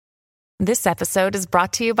This episode is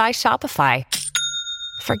brought to you by Shopify.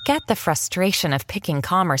 Forget the frustration of picking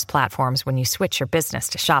commerce platforms when you switch your business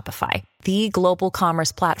to Shopify, the global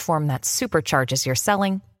commerce platform that supercharges your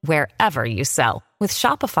selling wherever you sell. With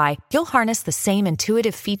Shopify, you'll harness the same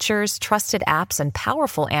intuitive features, trusted apps, and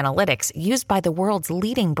powerful analytics used by the world's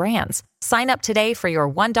leading brands. Sign up today for your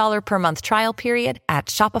 $1 per month trial period at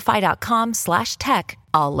shopify.com/tech,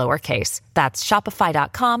 all lowercase. That's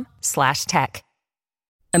shopify.com/tech.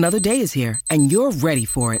 Another day is here, and you're ready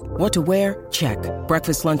for it. What to wear? Check.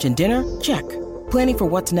 Breakfast, lunch, and dinner? Check. Planning for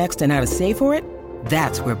what's next and how to save for it?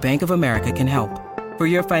 That's where Bank of America can help. For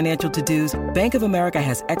your financial to-dos, Bank of America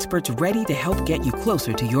has experts ready to help get you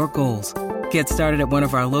closer to your goals. Get started at one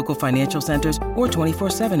of our local financial centers or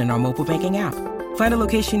 24/7 in our mobile banking app. Find a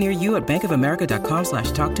location near you at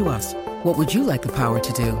bankofamerica.com/talktous. What would you like the power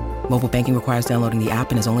to do? Mobile banking requires downloading the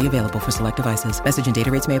app and is only available for select devices. Message and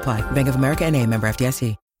data rates may apply. Bank of America N.A., member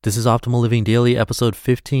FDIC. This is Optimal Living Daily, episode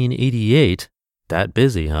 1588. That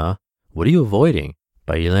busy, huh? What are you avoiding?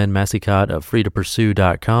 By Helene Massicotte of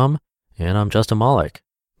freetopursue.com. And I'm Justin Malik.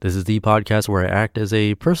 This is the podcast where I act as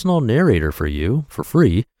a personal narrator for you for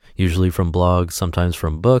free, usually from blogs, sometimes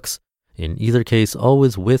from books. In either case,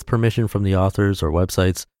 always with permission from the authors or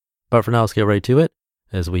websites. But for now, let's get right to it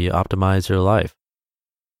as we optimize your life.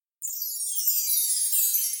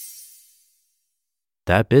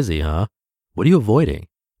 That busy, huh? What are you avoiding?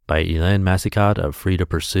 By Helene Massicotte of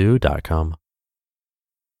freetopursue.com.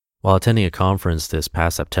 While attending a conference this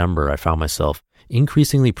past September, I found myself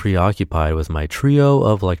increasingly preoccupied with my trio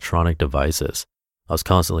of electronic devices. I was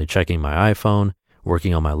constantly checking my iPhone,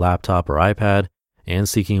 working on my laptop or iPad, and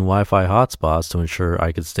seeking Wi-Fi hotspots to ensure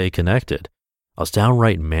I could stay connected. I was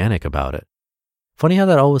downright manic about it. Funny how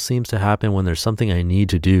that always seems to happen when there's something I need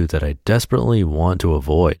to do that I desperately want to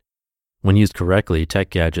avoid. When used correctly,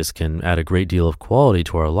 tech gadgets can add a great deal of quality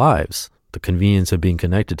to our lives. The convenience of being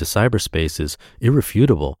connected to cyberspace is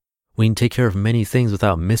irrefutable. We can take care of many things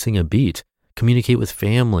without missing a beat, communicate with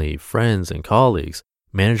family, friends, and colleagues,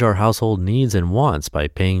 manage our household needs and wants by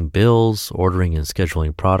paying bills, ordering and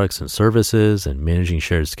scheduling products and services, and managing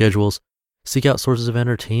shared schedules, seek out sources of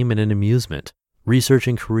entertainment and amusement, research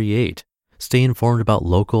and create, stay informed about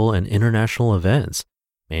local and international events,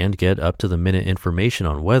 and get up-to-the-minute information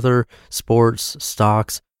on weather, sports,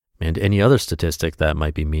 stocks, and any other statistic that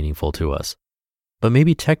might be meaningful to us. But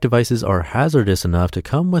maybe tech devices are hazardous enough to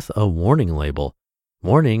come with a warning label.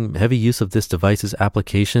 Warning, heavy use of this device's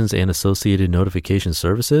applications and associated notification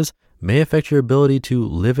services may affect your ability to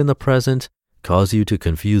live in the present, cause you to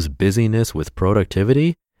confuse busyness with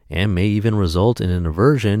productivity, and may even result in an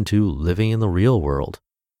aversion to living in the real world.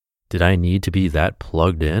 Did I need to be that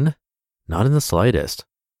plugged in? Not in the slightest.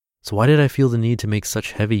 So why did I feel the need to make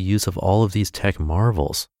such heavy use of all of these tech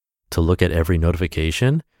marvels? To look at every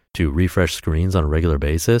notification? To refresh screens on a regular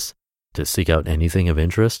basis? To seek out anything of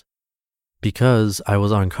interest? Because I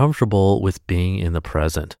was uncomfortable with being in the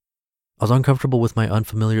present. I was uncomfortable with my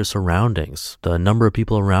unfamiliar surroundings, the number of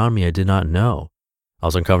people around me I did not know. I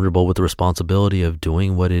was uncomfortable with the responsibility of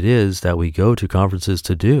doing what it is that we go to conferences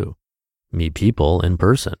to do, meet people in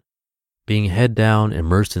person. Being head down,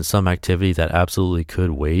 immersed in some activity that absolutely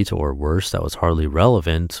could wait, or worse, that was hardly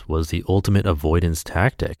relevant, was the ultimate avoidance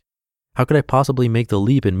tactic. How could I possibly make the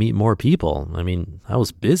leap and meet more people? I mean, I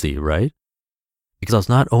was busy, right? Because I was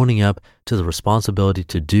not owning up to the responsibility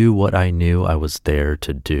to do what I knew I was there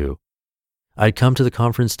to do. I'd come to the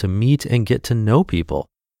conference to meet and get to know people.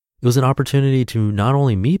 It was an opportunity to not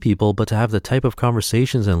only meet people, but to have the type of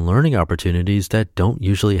conversations and learning opportunities that don't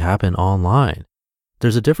usually happen online.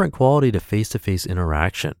 There's a different quality to face-to-face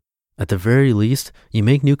interaction. At the very least, you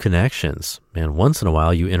make new connections, and once in a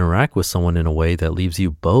while you interact with someone in a way that leaves you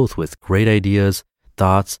both with great ideas,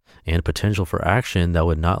 thoughts, and potential for action that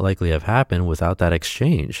would not likely have happened without that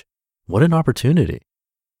exchange. What an opportunity.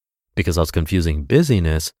 Because I was confusing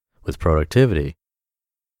busyness with productivity.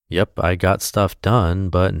 Yep, I got stuff done,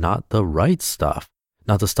 but not the right stuff,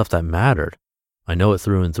 not the stuff that mattered. I know it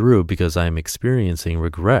through and through because I'm experiencing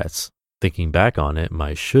regrets. Thinking back on it,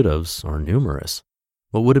 my should-haves are numerous.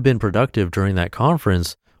 What would have been productive during that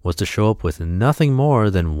conference was to show up with nothing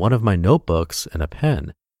more than one of my notebooks and a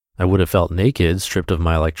pen. I would have felt naked, stripped of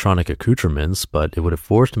my electronic accoutrements, but it would have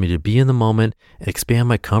forced me to be in the moment and expand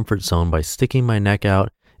my comfort zone by sticking my neck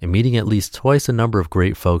out and meeting at least twice the number of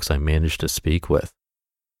great folks I managed to speak with.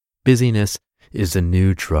 Busyness is the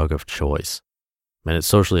new drug of choice, and it's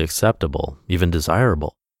socially acceptable, even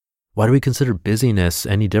desirable. Why do we consider busyness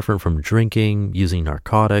any different from drinking, using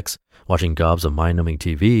narcotics, watching gobs of mind-numbing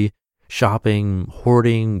TV, shopping,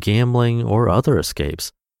 hoarding, gambling, or other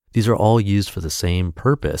escapes? These are all used for the same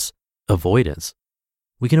purpose, avoidance.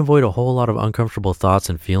 We can avoid a whole lot of uncomfortable thoughts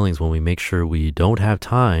and feelings when we make sure we don't have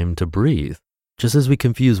time to breathe. Just as we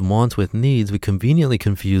confuse wants with needs, we conveniently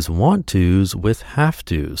confuse want tos with have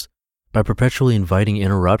tos. By perpetually inviting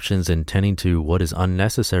interruptions and tending to what is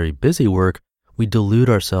unnecessary busy work, we delude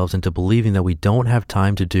ourselves into believing that we don't have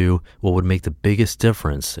time to do what would make the biggest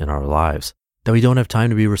difference in our lives, that we don't have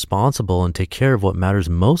time to be responsible and take care of what matters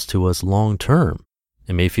most to us long term.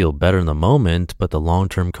 It may feel better in the moment, but the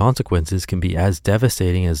long-term consequences can be as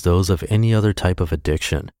devastating as those of any other type of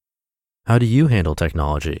addiction. How do you handle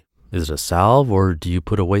technology? Is it a salve, or do you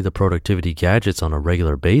put away the productivity gadgets on a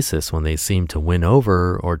regular basis when they seem to win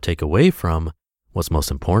over or take away from what's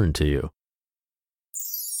most important to you?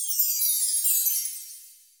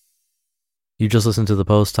 You just listened to the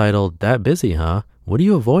post titled, "That Busy, Huh? What Are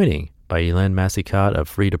You Avoiding?" by Helene Massicotte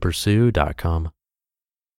of freetopursue.com.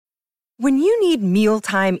 When you need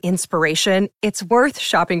mealtime inspiration, it's worth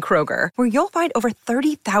shopping Kroger, where you'll find over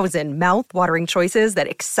 30,000 mouth-watering choices that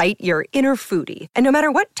excite your inner foodie. And no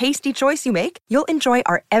matter what tasty choice you make, you'll enjoy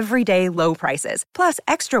our everyday low prices, plus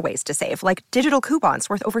extra ways to save, like digital coupons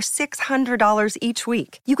worth over $600 each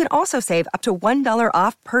week. You can also save up to $1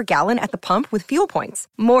 off per gallon at the pump with fuel points.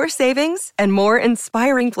 More savings and more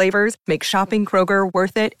inspiring flavors make shopping Kroger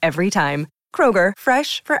worth it every time. Kroger,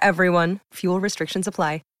 fresh for everyone. Fuel restrictions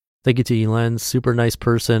apply. Thank you to Helene, super nice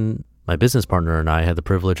person. My business partner and I had the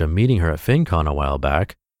privilege of meeting her at FinCon a while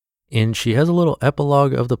back, and she has a little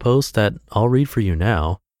epilogue of the post that I'll read for you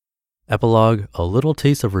now. Epilogue, a little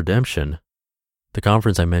taste of redemption. The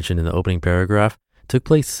conference I mentioned in the opening paragraph took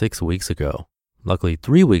place 6 weeks ago. Luckily,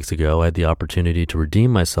 3 weeks ago, I had the opportunity to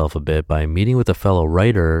redeem myself a bit by meeting with a fellow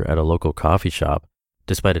writer at a local coffee shop.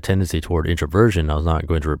 Despite a tendency toward introversion, I was not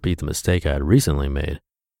going to repeat the mistake I had recently made.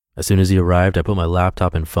 As soon as he arrived, I put my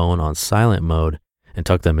laptop and phone on silent mode and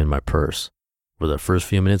tucked them in my purse. Were the first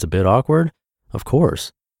few minutes a bit awkward? Of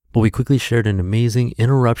course. But we quickly shared an amazing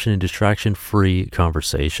interruption and distraction-free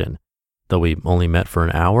conversation. Though we only met for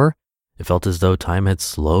an hour, it felt as though time had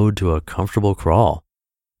slowed to a comfortable crawl.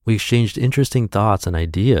 We exchanged interesting thoughts and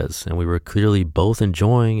ideas, and we were clearly both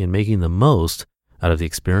enjoying and making the most out of the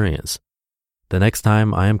experience. The next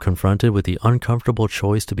time I am confronted with the uncomfortable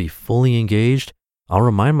choice to be fully engaged, I'll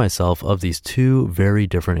remind myself of these two very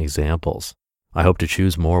different examples. I hope to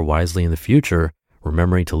choose more wisely in the future,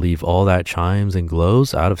 remembering to leave all that chimes and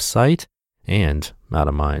glows out of sight and out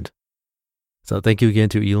of mind. So thank you again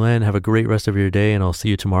to Helene. Have a great rest of your day, and I'll see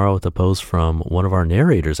you tomorrow with a post from one of our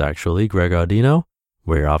narrators, actually, Greg Audino,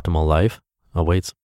 where your optimal life awaits.